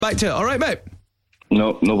Back to it. All right, mate?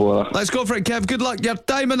 No bother. Let's go for it, Kev. Good luck. Your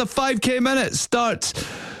time in the 5k minute starts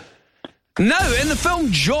now. In the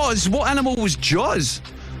film Jaws, what animal was Jaws?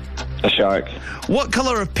 A shark. What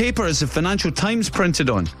colour of paper is the Financial Times printed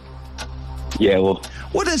on? Yellow.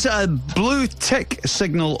 What is a blue tick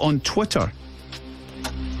signal on Twitter?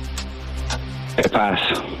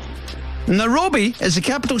 Pass. Nairobi is the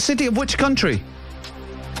capital city of which country?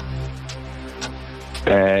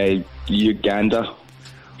 Uganda.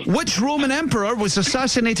 Which Roman emperor was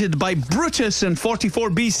assassinated by Brutus in 44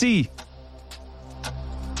 BC?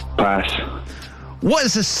 Pass. What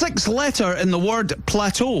is the sixth letter in the word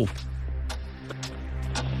plateau?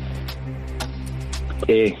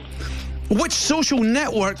 A. Which social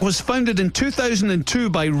network was founded in 2002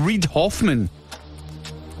 by Reid Hoffman?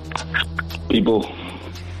 People.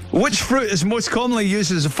 Which fruit is most commonly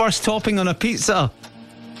used as the first topping on a pizza?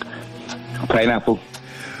 Pineapple.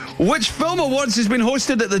 Which film awards has been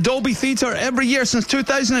hosted at the Dolby Theatre every year since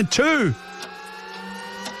 2002?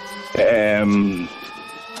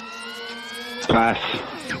 Pass.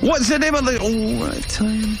 What's the name of the... Oh, right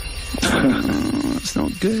time. Oh, that's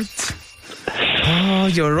not good. Oh,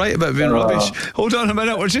 you're right about being rubbish. Hold on a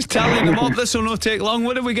minute, we're just tallying them up. This will not take long.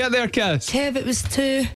 What did we get there, Cass? Kev, it was 2.